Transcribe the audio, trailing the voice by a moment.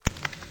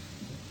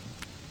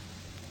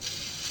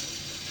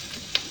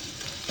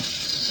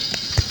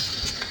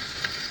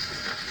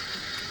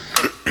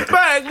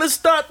swag. Let's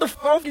start the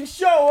fucking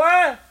show,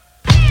 eh?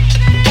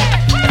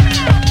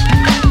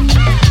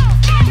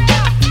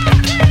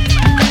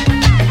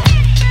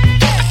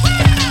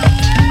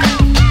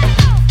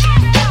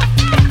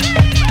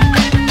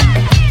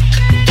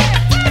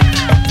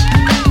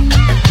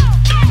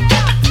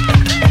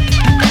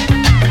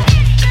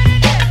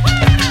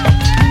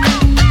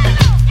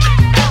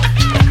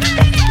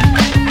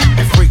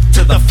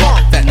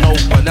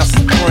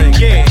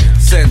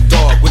 Send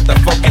dog with the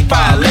funky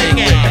violin.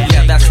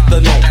 Yeah, that's the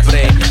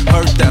nombre.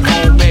 Heard that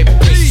homemade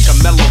piece,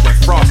 Camelo and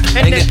Frost.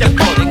 And get the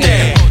body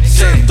down.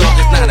 Send dog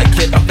is not a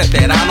kid of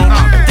veterano.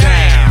 I'm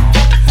down.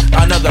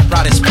 Another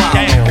pride is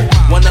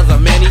one of the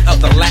many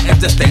of the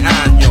Latins este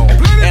año.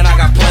 And I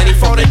got plenty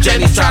for the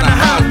Jennies trying to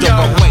hide you.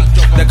 But wait,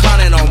 they're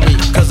clowning on me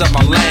cause of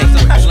my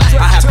language.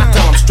 I have to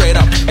tell them straight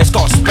up, it's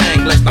called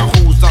Spanglish. Now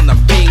who's on the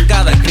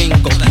bingo? The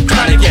gringo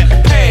trying to get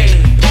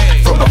paid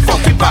from the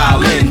funky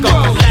violin.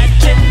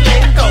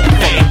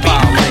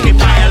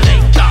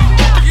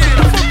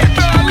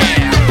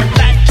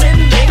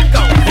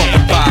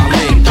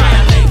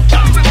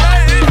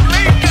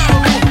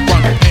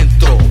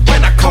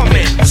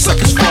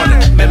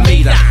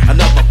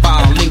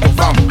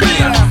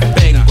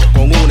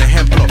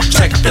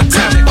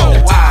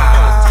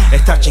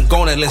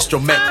 Chingón el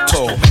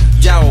instrumento,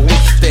 ya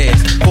oíste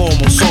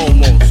como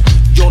somos,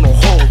 yo no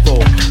jodo,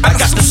 I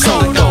got the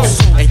solos,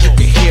 and you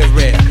can hear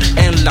it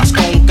en las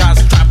congas,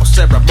 tribal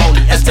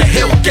ceremony as the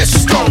hill gets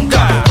stronger.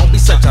 Don't be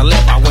such a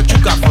leper, what you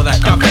got for that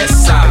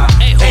cabeza?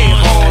 Hey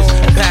Holmes,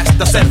 pass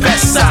the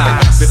cerveza,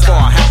 before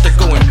I have to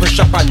go and push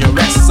up on your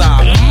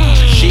esa.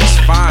 She's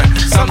fine,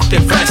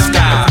 something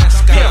fresca.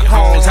 Hey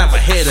Holmes, have a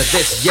hit of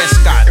this, yes,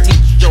 God, teach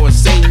yo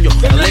enseño,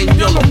 el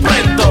leño lo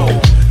prendo.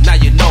 Now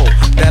you know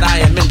that I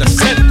am in the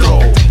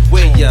centro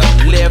where you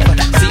live,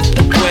 si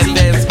tu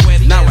puedes.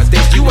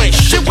 Nowadays you ain't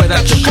shit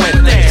without your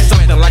puentes.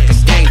 Something like a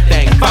gang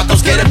thing,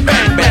 vatos get it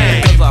bang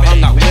bang. Cause I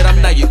hung out with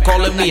him, now you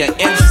calling me an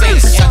MC.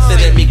 Salte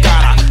de mi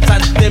cara,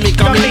 salte de mi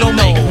camino,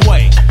 make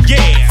way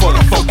for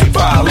the funky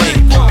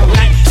violin.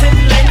 Latin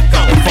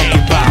lingo, funky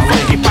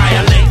violin,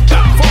 violin.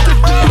 Funky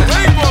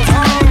violin,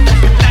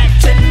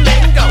 Latin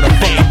lingo, the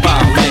funky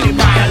violin,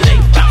 violin.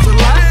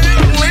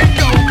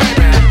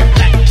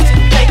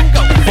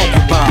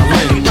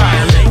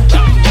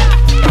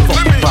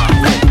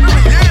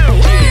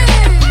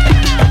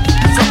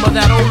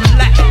 That old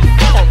Latin,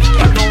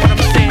 you know what I'm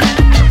saying?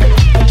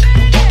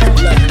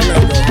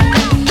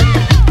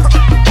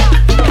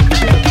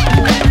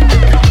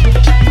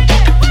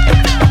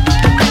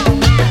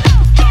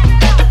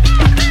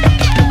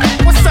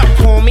 What's up,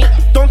 homie?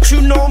 Don't you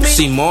know me?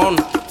 Simon.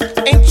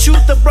 Ain't you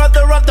the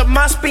brother of the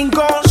Mas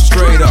Pingon?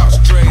 Straight up,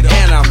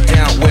 and I'm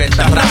down with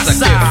the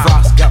raza. Get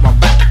Frost, got my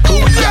back,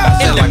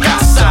 booyah, in la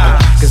casa.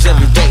 Cause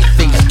every day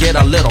things get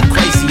a little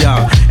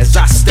crazier as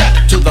I step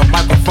to the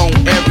microphone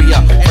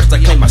area. First I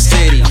came my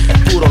city,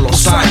 puro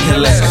Los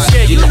Angeles.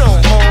 Yeah, you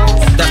know,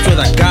 that's where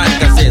the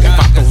gangas is,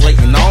 vatos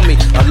waiting on me,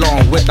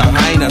 along with the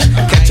hyenas,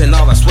 catching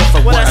all the swift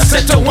of what I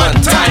said to one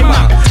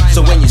timer.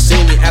 So when you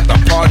see me at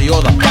the party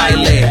or the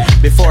baile,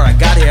 before I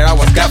got here I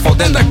was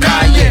gaffled in the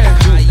calle,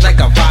 like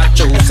a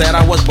vacho who said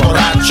I was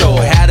borracho,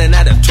 had an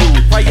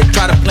attitude, why you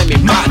try to play me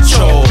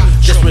macho?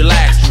 Just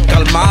relax,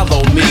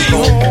 calmado,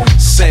 mijo.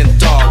 Send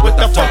dog with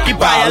the funky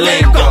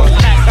violin.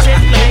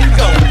 Latin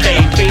lingo,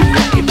 baby,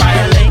 funky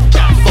violin.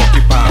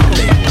 Funky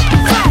violin.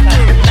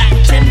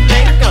 Latin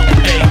lingo,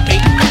 baby,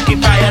 funky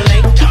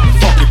violin.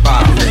 Funky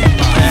violin.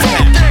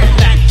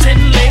 Latin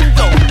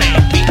lingo,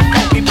 baby,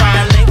 funky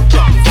violin.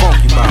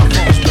 Funky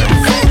violin,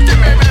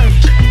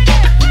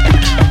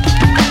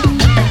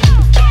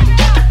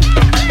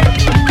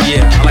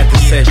 yeah, I like to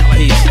say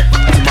peace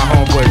to my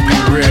homeboy Be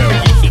Real,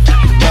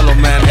 Mellow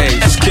Man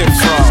Ace, Kid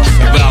Frost,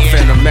 and Ralph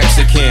and the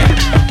Mexican,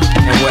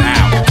 and we're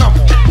out. Come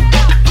on.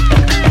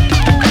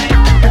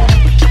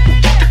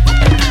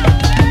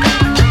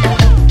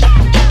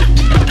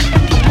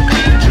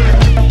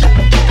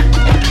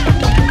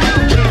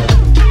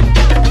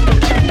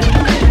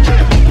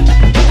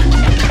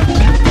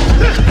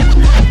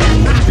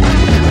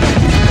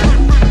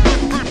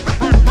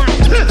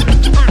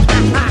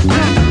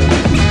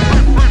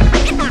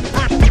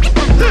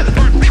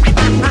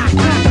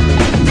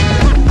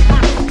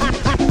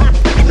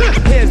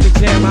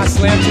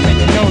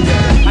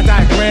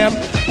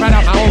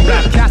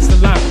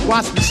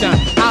 Watch me shine,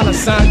 I'll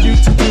assign you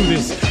to do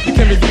this. You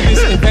can review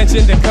this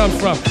invention that comes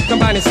from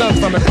combining some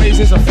from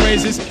equations or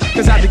phrases.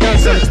 Cause I've begun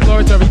some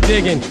exploratory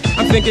digging.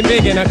 I'm thinking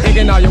big and I'm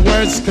digging all your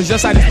words. Cause your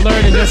sight is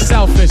blurred and you're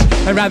selfish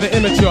and rather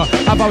immature.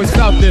 I've always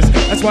felt this,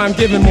 that's why I'm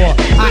giving more.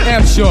 I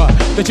am sure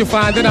that you'll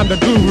find that I'm the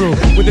guru.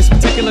 With this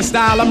particular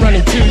style, I'm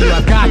running to you.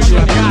 I got you,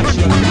 I got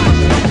you, I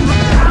got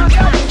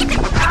you.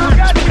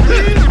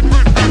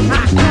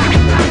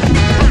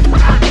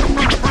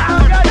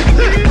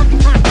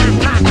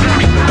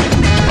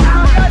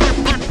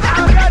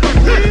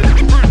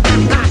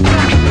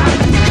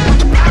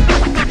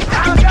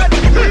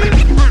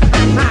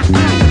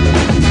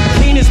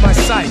 Keen is my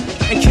sight,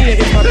 and keen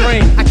Theater is my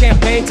brain. I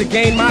campaign to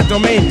gain my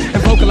domain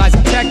and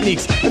vocalizing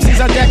techniques. MCs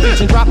are decades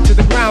and drop to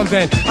the ground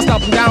then. I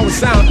stomp them down with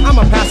sound. I'm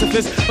a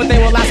pacifist, but they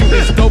won't last with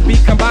this dope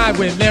beat combined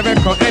with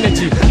lyrical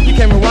energy. You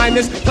can rewind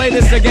this, play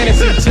this again and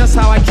see just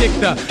how I kick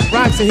the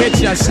rhymes to hit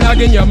ya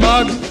snug in your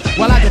mug.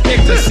 While I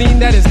depict a scene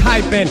that is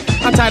hyping,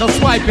 I'm title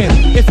swiping.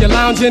 If you're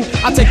lounging,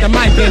 I'll take the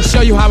mic and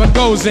show you how it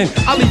goes in.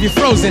 I'll leave you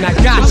frozen. I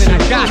got you.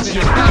 I got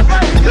you.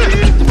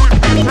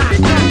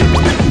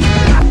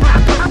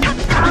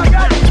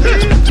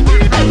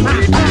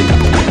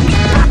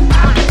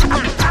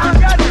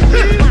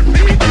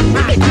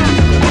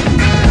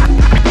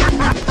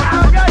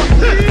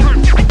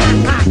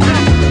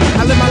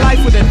 I live my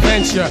life with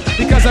adventure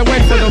because I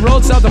went for the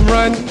road seldom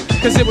run.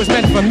 Cause it was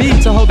meant for me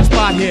to hold the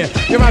spot here.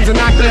 Your rhymes are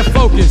not clear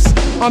focus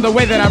on the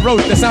way that I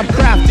wrote this. I'm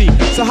crafty,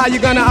 so how you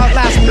gonna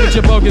outlast me with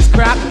your bogus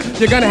crap?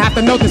 You're gonna have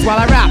to note this while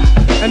I rap,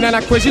 and then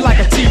I quiz you like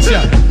a teacher.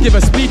 Give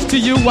a speech to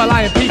you while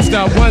I impeach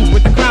the ones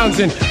with the crowns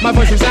in. My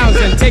voice resounds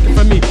and take it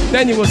from me,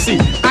 then you will see.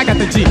 I got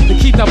the G, the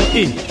key double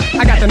E.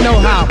 I got the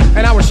know-how,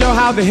 and I will show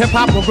how the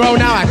hip-hop will grow.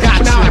 Now I got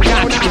you. Now I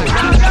got you.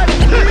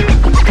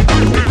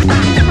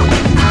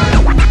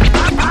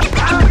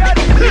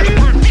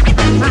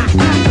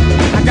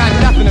 I got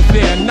nothing to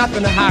fear,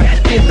 nothing to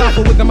hide. Being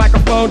thoughtful with the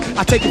microphone,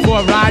 I take you for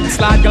a ride,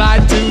 slide,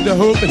 glide to the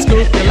hoop and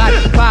scoop you like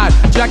Clyde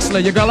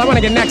Drexler. Your girl, I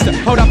wanna get next to.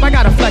 Hold up, I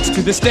gotta flex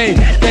to the stage,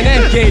 then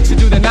engage to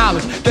do the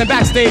knowledge. Then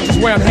backstage is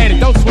where I'm headed.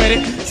 Don't sweat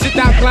it, sit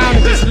down, clown,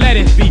 and just let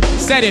it be.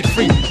 Set it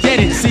free, get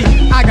it, see.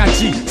 I got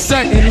G,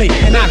 certainly,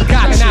 and I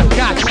got you. I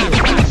got you.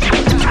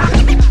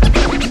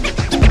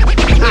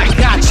 I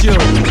got you.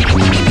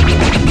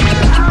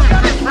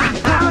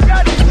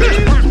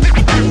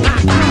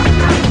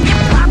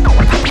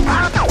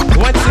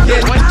 Once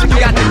again, we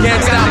got the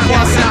gang style,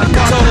 boss out,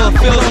 total of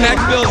Phil's neck.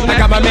 I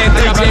got my man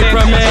DJ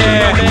Premier.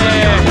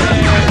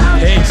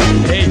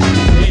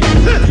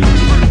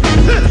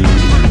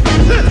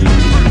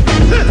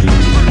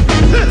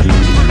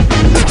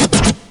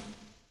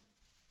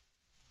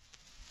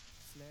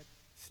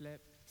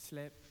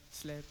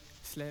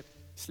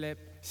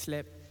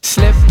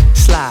 Slip,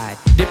 slide,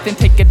 dip and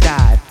take a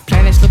dive.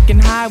 Planets looking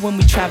high when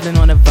we traveling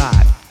on a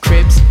vibe.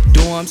 Cribs,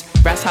 dorms,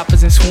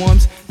 grasshoppers and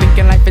swarms.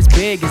 Thinking life is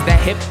big, is that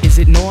hip, is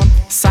it norm?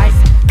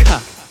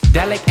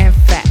 Psychedelic and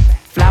fat.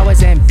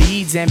 Flowers and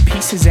beads and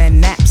pieces and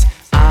naps.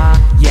 Ah,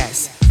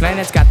 yes,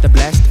 planets got the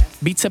blessed.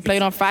 Beats are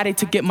played on Friday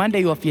to get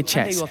Monday off your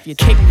chest.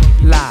 Kick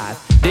live,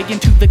 dig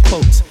into the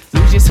quotes.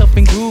 Lose yourself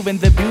in groove and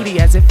the beauty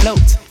as it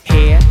floats.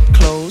 Hair,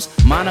 clothes,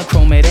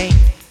 monochrome it ain't.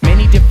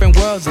 Many different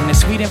worlds in a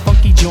sweet and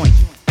funky joint.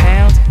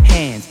 Pounds,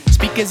 hands,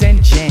 speakers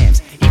and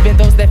jams. Even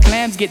those that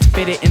flams get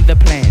fitted in the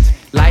plans.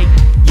 Light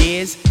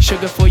years,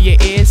 sugar for your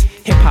ears.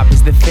 Hip-hop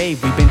is the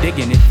fave, we've been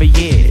digging it for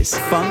years.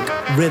 Funk,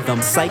 rhythm,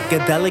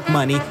 psychedelic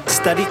money.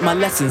 Studied my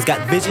lessons, got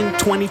vision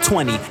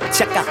 2020.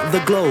 Check out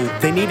the globe,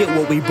 they needed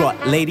what we brought.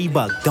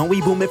 Ladybug, don't we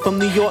boom it from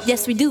New York?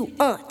 Yes we do,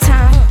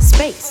 time,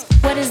 space,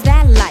 what is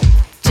that like?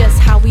 Just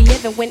how we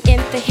living when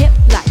in the hip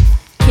life.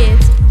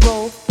 Kids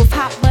roll with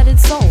hot buttered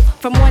soul.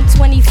 From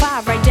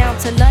 125 right down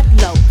to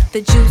Ludlow.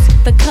 The juice,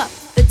 the cup,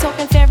 the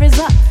token fair is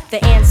up.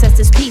 The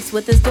ancestors' peace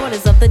with his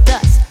daughters of the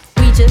dust.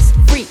 We just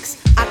freaks,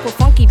 aqua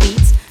funky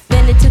beats.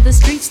 Then into the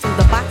streets through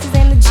the boxes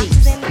and the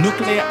jeeps.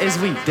 Nuclear is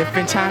we,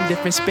 different time,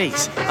 different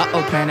space.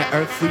 Uh-oh, planet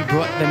Earth, we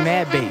brought the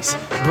mad bass.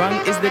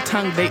 Brung is the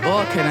tongue they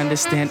all can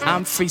understand.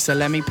 I'm free, so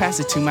let me pass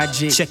it to my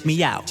G. Check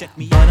me out.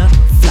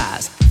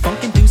 Butterflies,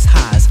 funk-induced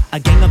highs. A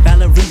gang of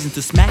valid reasons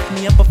to smack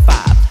me up a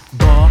 5.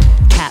 Ball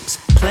caps,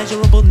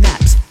 pleasurable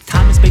naps.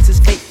 Time and space is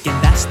fake,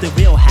 and that's the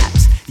real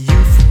haps.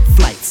 Youth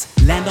flights,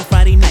 land on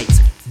Friday nights.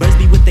 Birds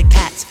be with the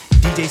cats,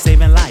 DJ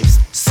saving lives.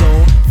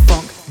 Soul,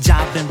 funk,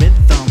 jive and rhythm.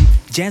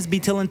 Jams be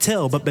till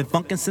until, but been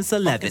funkin' since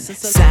 11.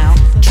 Sound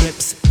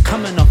drips,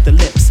 coming off the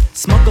lips.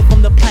 Smoker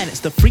from the planets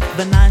to freak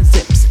the 9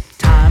 zips.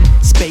 Time,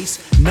 space,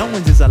 no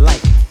one's is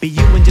alike. Be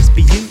you and just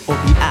be you or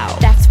be out.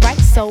 That's right,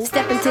 so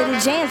step into the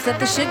jams, let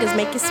the sugars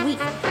make it sweet.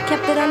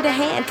 Kept it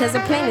underhand, cause the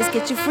planets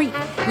get you free.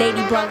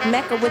 Ladybug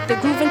Mecca with the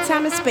groove and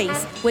time and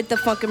space. With the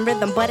funk and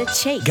rhythm, but a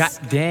chase.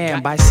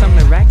 Goddamn, by some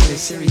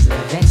miraculous series of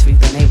events, we've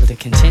been able to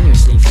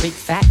continuously freak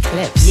fat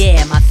clips.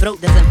 Yeah, my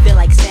throat doesn't feel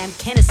like Sam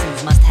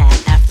Kinnison's must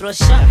have after a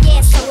show.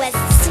 Yeah, so as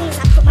soon as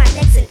I put my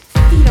legs and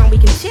feet on, we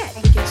can check.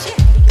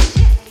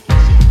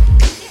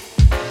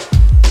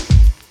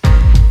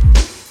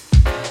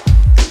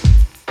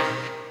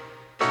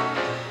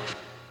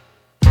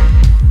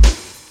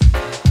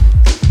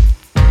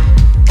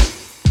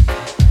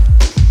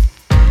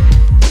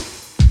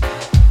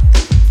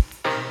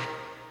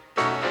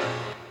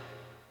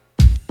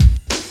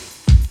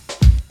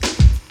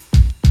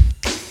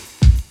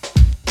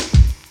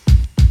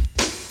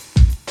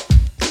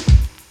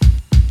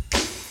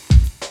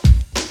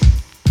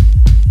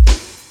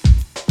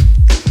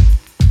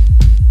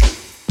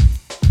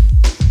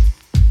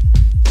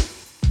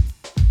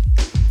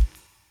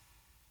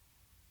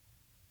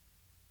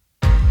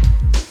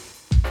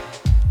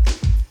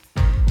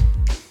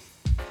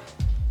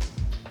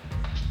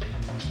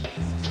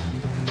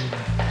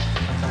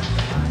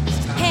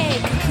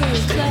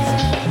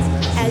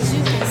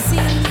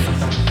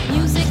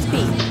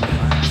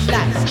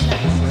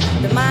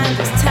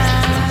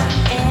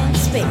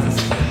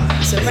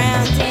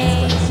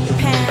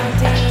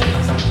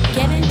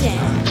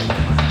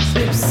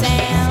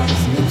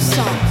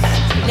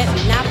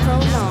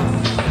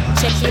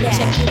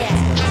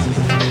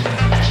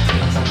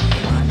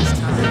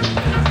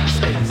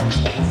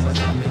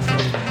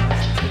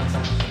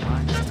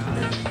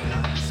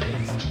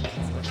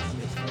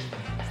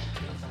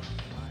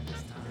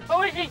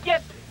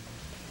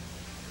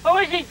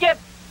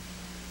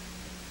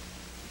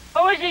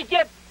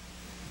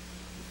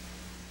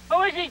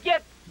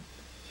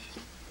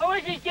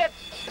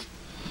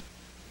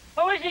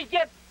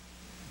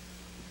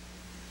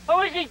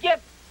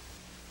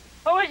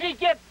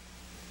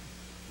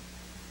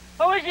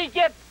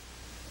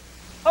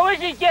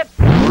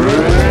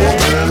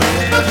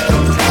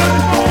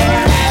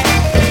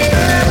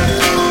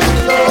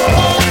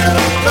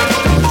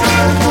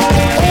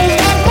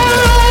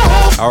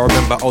 I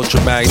remember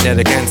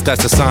Ultramagnetic and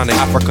Stetsasonic,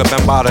 Africa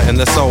Bambaataa and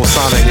the Soul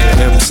Sonic.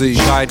 MC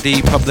Shy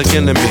D, Public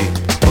Enemy,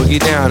 Boogie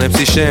Down,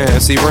 MC Shan,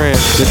 MC Ren,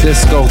 the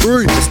Disco,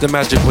 it's the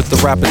magic with the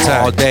rap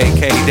attack. All day,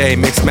 K-Day,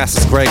 Mix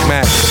Masters, Greg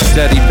Mack,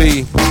 Steady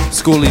B,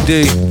 Schoolie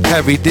D,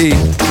 Heavy D,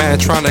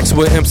 Mantronics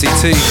with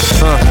MCT,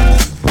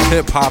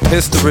 hip-hop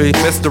history,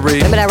 mystery.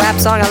 Remember that rap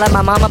song I Love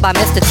My Mama by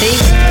Mr. T?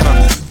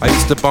 I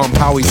used to bump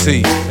Howie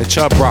T and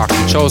Chubb Rock,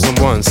 the Chosen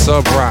One,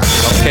 Sub Rock,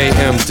 or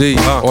KMD,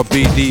 or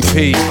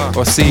BDP,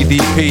 or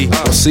CDP,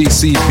 or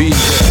CCB.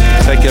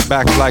 Take it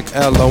back like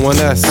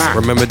LONS.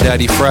 Remember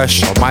Daddy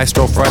Fresh or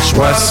Maestro Fresh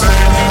West?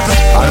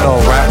 I know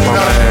rap, my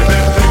man.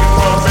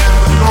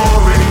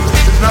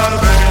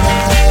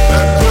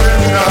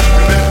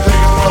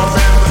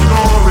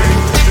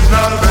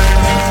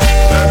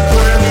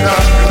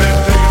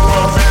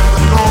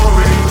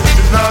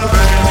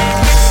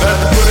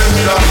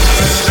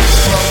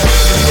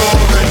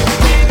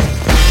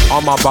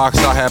 On my box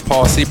I had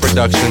Paul C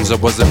Productions, or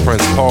was it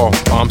Prince Paul?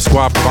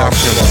 Squad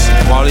Productions,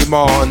 Wally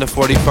Mall and the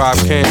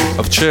 45 King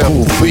of Chill,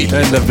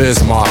 and the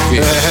Viz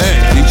Market.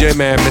 DJ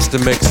Man, Mr.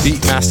 Mix,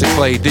 Beat Master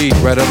Clay D,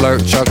 Red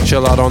Alert, Chuck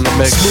Chill Out on the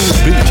mix.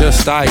 Smooth Beat,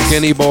 Just Ice,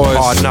 Skinny Boys,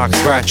 Hard Knock,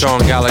 Scratch on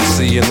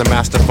Galaxy in the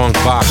Master Funk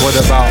box. What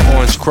about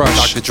Orange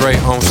Crush, Dr. Dre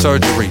Home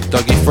Surgery,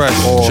 Dougie Fresh,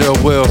 or Chill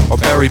Will, or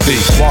Berry B,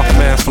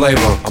 Walkman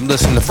Flavor. I'm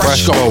listening to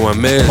Fresco and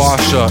Miz,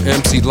 Barsha,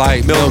 MC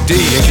Light, Mill D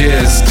and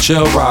Giz,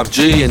 Chill Rob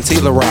G and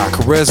Tila Rock,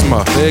 Charisma,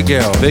 Big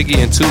L, Biggie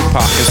and Tupac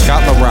and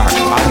Scott LaRock.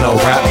 I know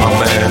rap, my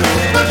man.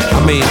 I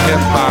mean hip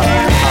hop.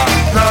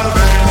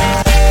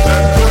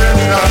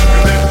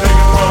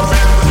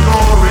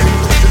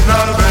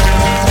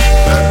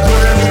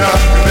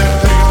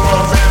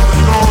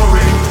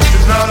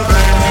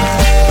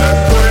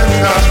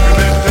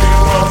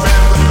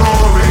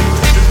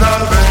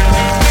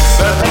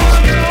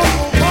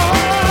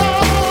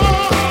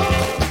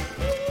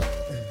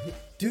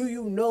 Do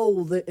you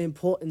know the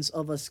importance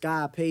of a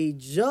sky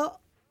pager?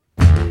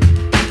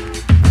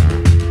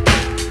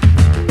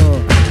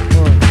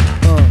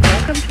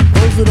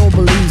 Those who don't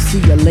believe see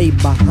you late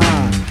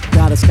behind.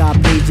 Got a sky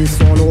pages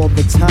on all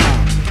the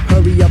time.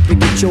 Hurry up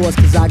and get yours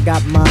cause I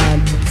got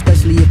mine.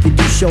 Especially if you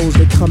do shows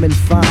that come in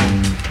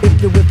fine.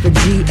 If you're with a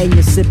G and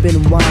you're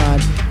sipping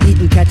wine,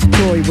 eating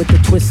cacciatore with a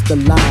twist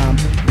of lime.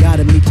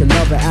 Gotta meet your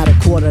lover at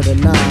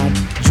 8:45.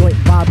 Joint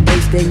vibe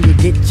bass, then you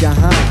get your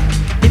hind.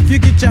 If you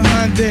get your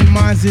hind, then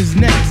mine's is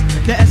next.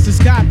 The S of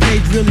Sky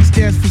page really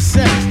stands for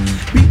sex.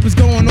 Beat was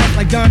going off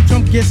like Don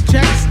Trump gets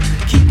checks.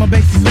 Keep my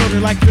bases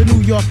loaded like the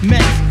New York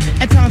Mets.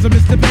 At times I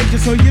miss the pager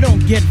so you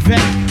don't get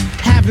vexed.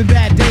 Having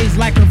bad days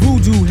like a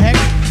voodoo hex.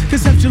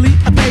 Conceptually,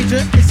 a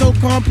pager is so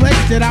complex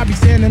that I'll be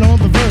standing on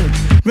the verge,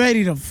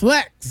 ready to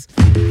flex.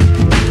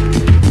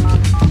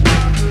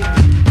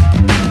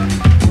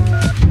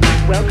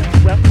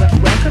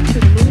 Welcome to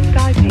the Blue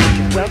Sky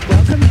Pager.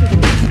 Welcome to the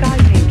Blue Sky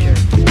Pager.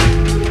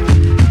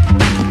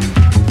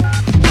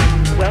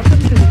 Welcome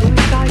to the Blue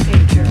Sky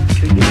Pager.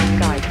 To use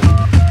Skype.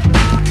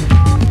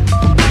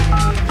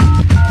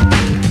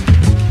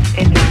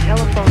 Enter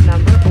telephone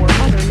number or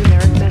other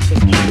numeric message.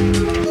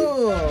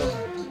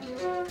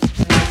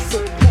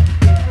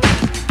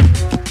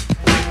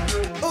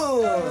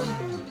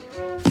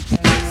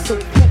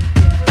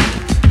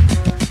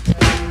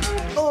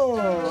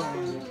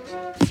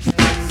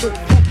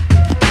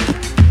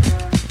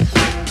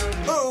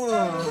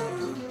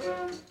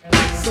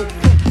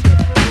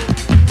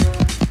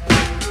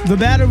 The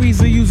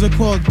batteries I use are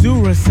called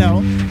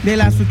Duracell. They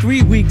last for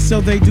 3 weeks,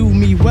 so they do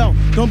me well.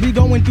 Don't be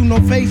going through no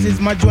phases,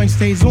 my joint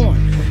stays on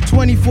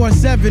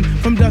 24/7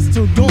 from dusk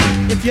till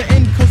dawn. If you're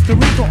in Costa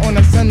Rica on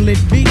a sunlit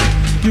beach,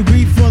 you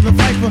grieve for the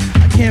viper,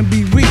 I can't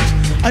be reached.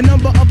 A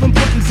number of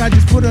importance, I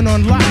just put it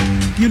on lock.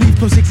 You leave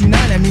code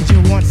 69, that means you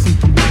want some.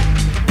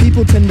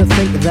 People tend to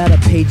think that a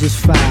page is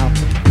foul.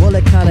 Well,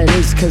 it kinda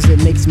is cause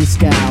it makes me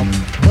scowl.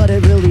 But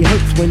it really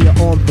hurts when you're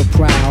on the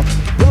prowl.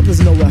 Brothers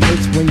know it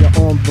hurts when you're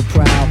on the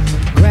prowl.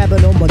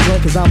 Grabbing on my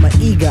joint cause I'm an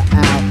eager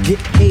owl. Get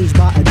paged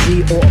by a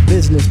G or a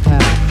business pal.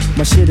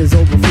 My shit is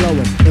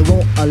overflowing, it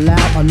won't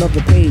allow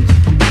another page.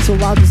 So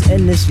I'll just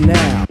end this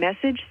now.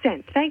 Message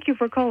sent. Thank you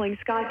for calling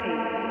Skype.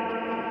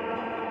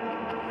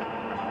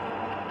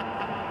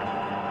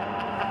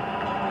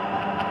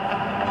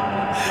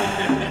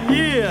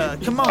 Yeah,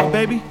 come on,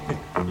 baby.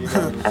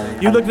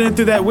 You looking in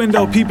through that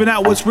window, peeping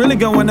out what's really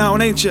going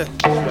on, ain't you?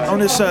 On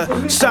this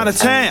side of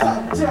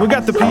town, we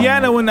got the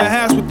piano in the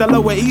house with the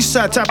Lower East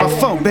Side type of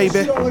funk,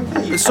 baby.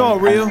 It's all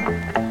real.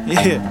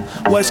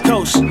 Yeah, West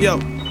Coast, yo.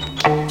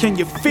 Can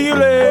you feel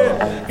it?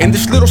 In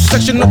this little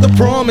section of the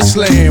promised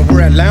land,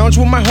 where I lounge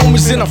with my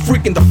homies and I'm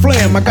freaking the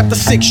flam. I got the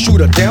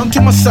 6-shooter down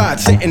to my side,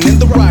 sitting in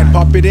the ride,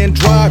 pop it and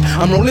drive.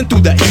 I'm rolling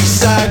through the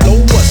east side,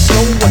 lower,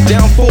 slower,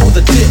 down for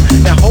the dip.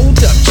 Now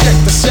hold up, check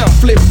the sound,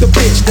 flip the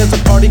bitch. There's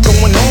a party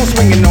going on,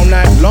 swinging all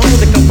night long.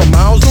 They come from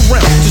miles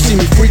around to see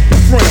me freak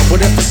the frown. But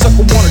if the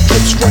sucker wanna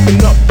trip,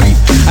 striking up beat,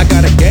 I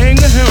got a gang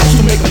of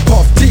hounds to make them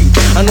cough deep.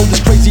 I know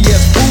this crazy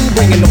ass fool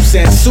bringing no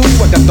Sansu.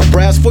 I got the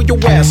brass for your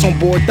ass on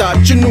board,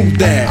 thought you knew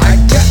that. I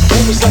got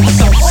homies on the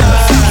south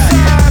side.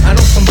 I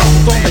know some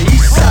bottles on the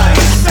east side.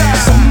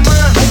 Some of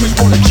my homies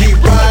wanna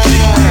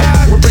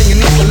G-ride. We're bringing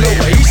up the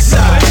Lower East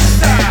Side.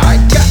 I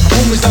got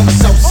homies on the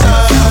south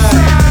side.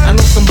 I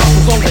know some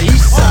bottles on the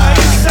east side.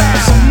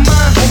 Some of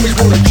my homies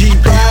wanna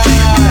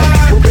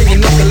G-ride. We're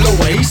bringing up the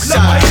Lower East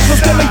Side.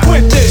 Let's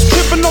delinquent this,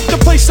 tripping off the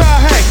place I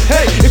hang.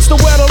 Hey, it's the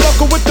weather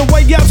local with the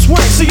way I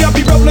swing. See, I'll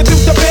be rolling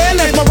through the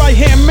band as my right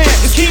hand man.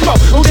 It's Chemo,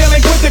 who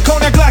delinquent the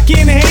Kodak Glock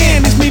in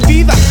hand. It's me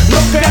Vida,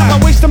 looking out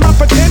my waist of my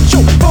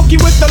potential. Funky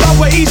with the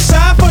Lower East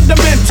Side,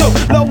 fundamental.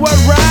 Lower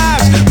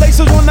rise,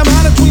 places on the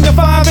mile between the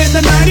 5 and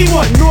the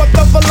 91. North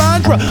of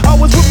Alondra, I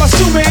was with my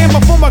Sue man, my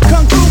former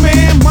Kung Fu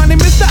man. My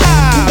name is the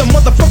I. Who the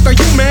motherfucker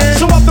you, man?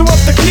 So I threw up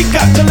the click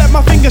out to let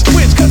my fingers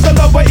twitch, cause the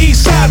Lower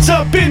East Side's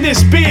up in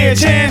this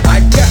bitch, and I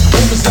got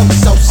homies on the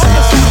south side.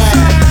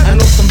 I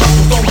know some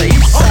bottles on the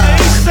east side.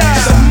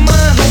 Some of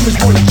my homies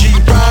wanna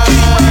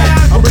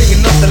G-ride. I'm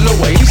bringing up the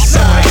Lower East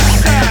Side.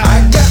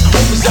 I got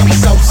homies on the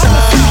south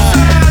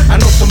side. I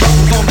know some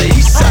bottles on the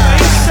east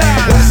side.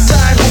 West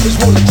side homies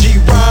wanna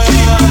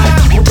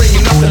G-ride. We're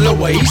bringing up the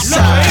Lower East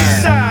Side.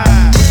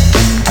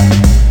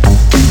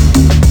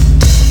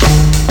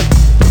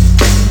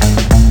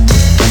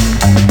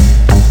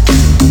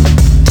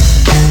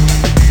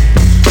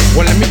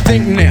 Well, let me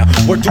think now,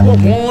 where do I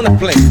wanna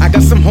play? I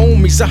got some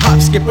homies, a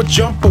hop, skip, or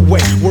jump away,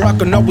 where I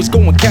can always go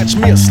and catch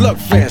me a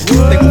slugfest.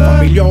 They go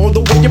familiar all the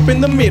way up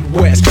in the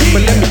Midwest.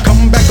 But let me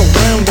come back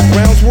around the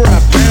grounds where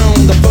I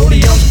pound the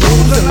 40 ounce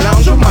brews and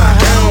lounge with my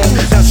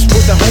hounds. That's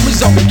where the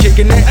homies all be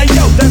kicking it. Hey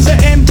yo, that's the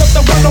end of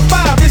the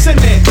 105, isn't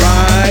it?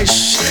 Right,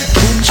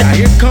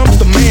 here comes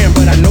the man,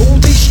 but I know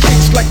these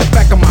streets like the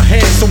back of my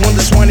hand. So when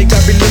the swine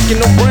got me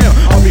looking around,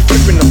 I'll be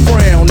flipping the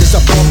frown as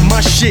I bump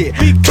my shit.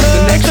 Because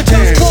the next the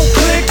guns won't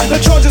click, the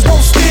charges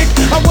won't stick.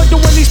 I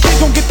wonder when these pigs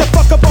gon' get the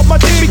fuck up off my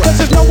dick.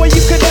 Because there's no way you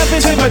could ever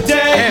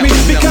intimidate me.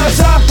 Because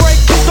I break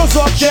those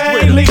off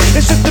daily.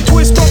 It's just a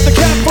twist off the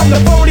cap from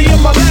the 40 in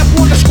my lap.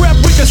 Wanna scrap,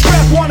 we can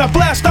scrap. Wanna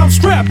blast, I'm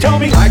strapped,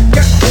 homie. I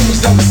got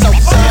homies on the south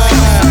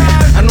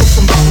side. I know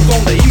some bottles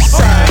on the east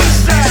side.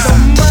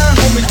 Some of my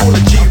homies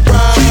wanna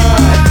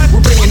G-ride.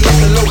 We're bringing up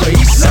the Lower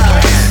East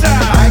Side.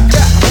 I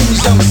got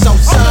homies on the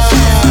south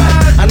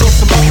side. I know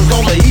some bottles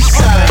on the east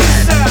side.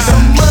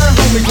 Some of my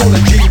homies wanna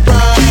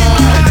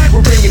G-ride.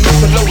 We're bringing up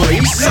the Lower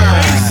East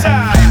Side.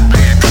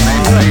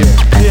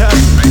 Yeah,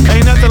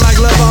 ain't nothing like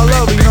love all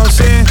over, you know what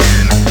I'm saying?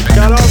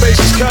 Got all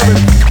bases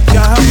covered,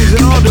 got homies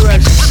in all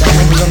directions. Got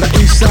homies on the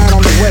east side,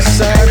 on the west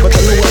side, but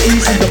the Lower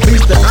East is the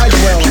beast that I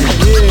dwell in.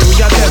 Yeah, we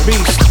got that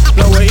beast,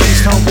 Lower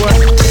East, homeboy.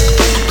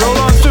 Roll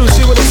on through,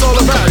 see what it's all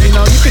about, you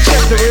know, you can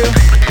check the real.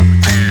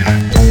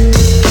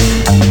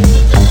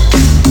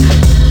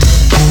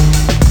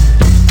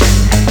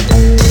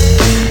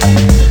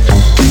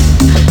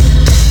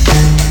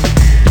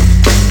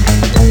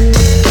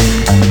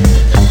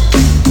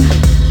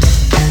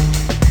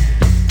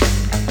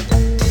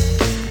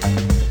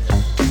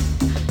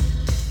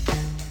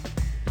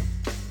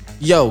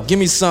 Yo, give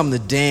me something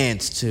to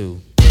dance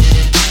to.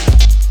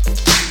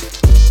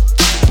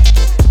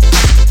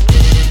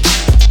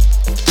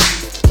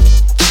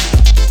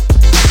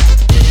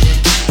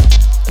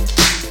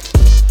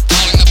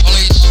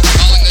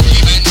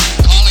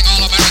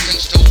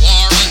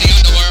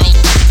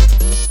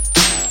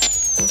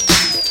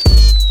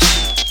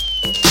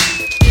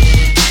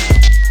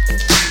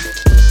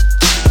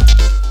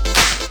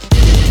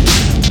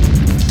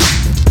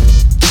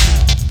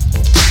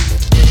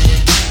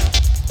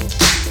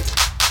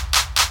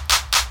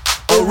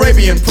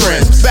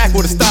 Prince, back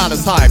with the style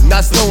is hype.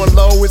 Not slow and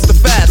low, it's the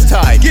fast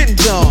type. Get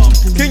dumb,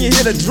 can you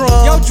hit a drum?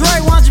 Yo,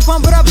 Dre, why don't you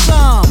pump it up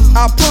some?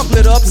 I pump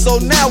it up,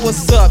 so now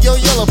what's up? Yo,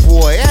 yellow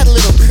boy, add a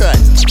little cut.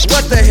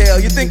 What the hell,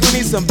 you think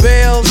we need some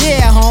bells?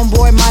 Yeah,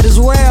 homeboy, might as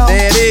well.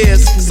 There it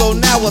is, so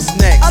now what's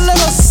next? A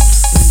little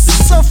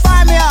so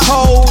fire me up.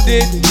 Hold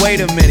it,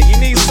 wait a minute, you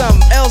need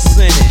something else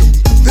in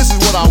it. This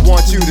is what I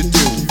want you to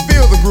do.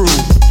 Feel the groove,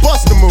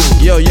 bust the move.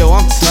 Yo,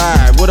 I'm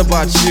tired, what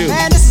about you?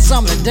 Man, this is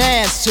something to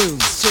dance to.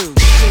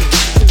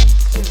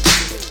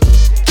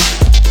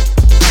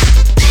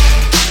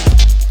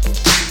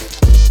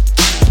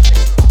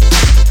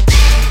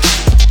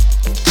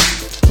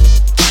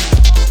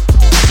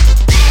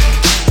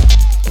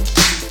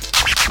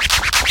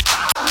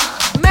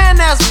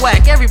 That's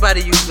whack,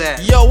 everybody use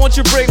that. Yo, won't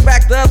you bring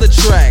back the other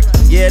track?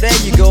 Yeah, there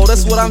you go,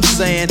 that's what I'm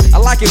saying. I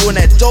like it when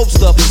that dope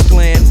stuff is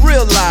playing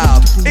real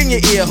loud in your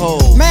ear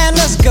hole. Man,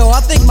 let's go.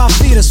 I think my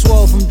feet are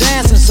swole from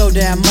dancing so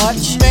damn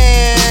much.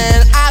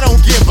 Man, I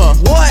don't give a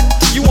what?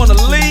 You wanna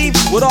leave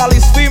with all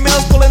these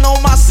females pulling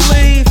on my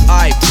sleeve?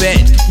 I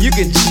bet you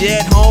can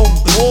jet home,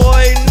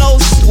 boy, no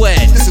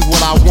sweat. This is what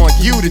I want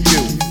you to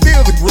do.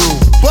 Feel the groove,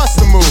 bust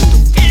the move.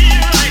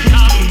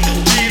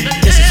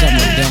 This is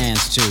something to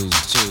dance to.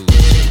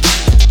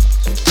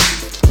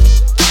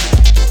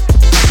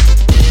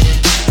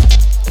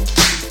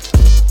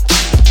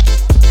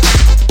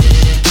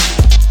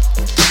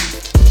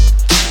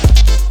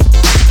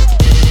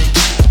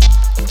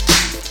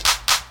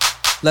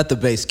 Let the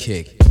bass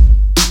kick.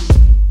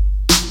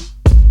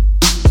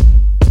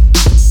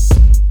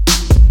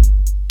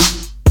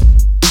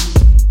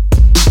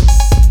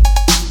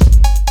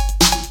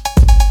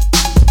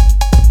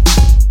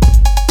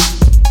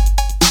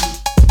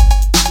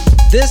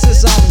 This is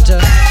something to.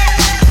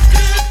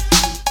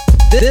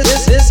 This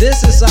is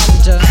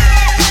something to.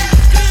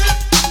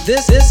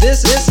 This is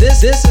something to.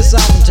 This is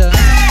something to.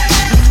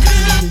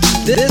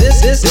 This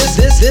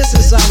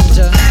is something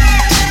to.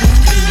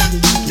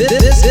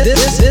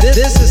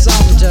 This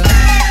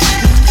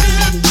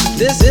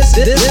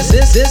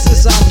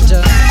is something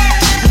to.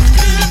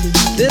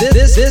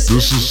 This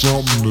is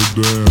something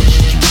to dance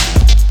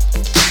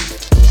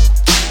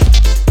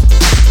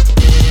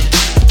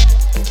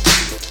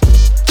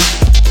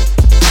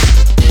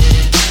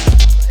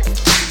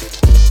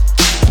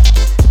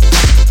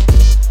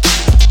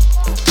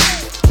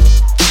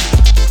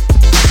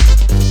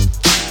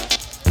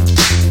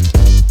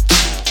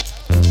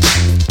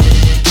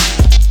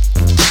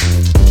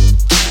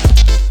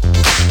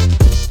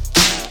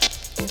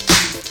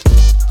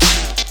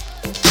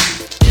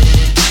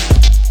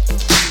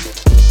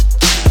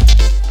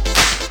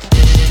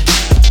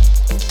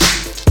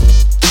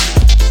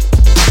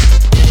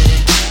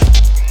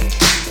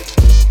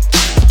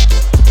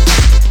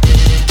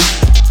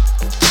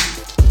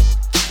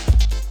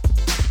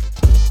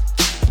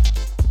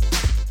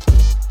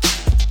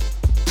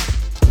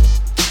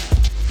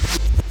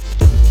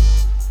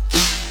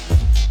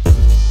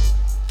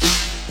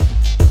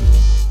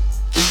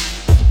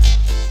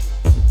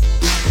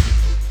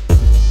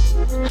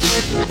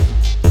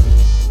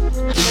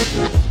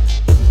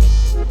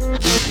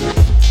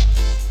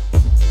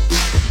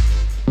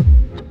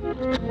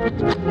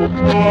to.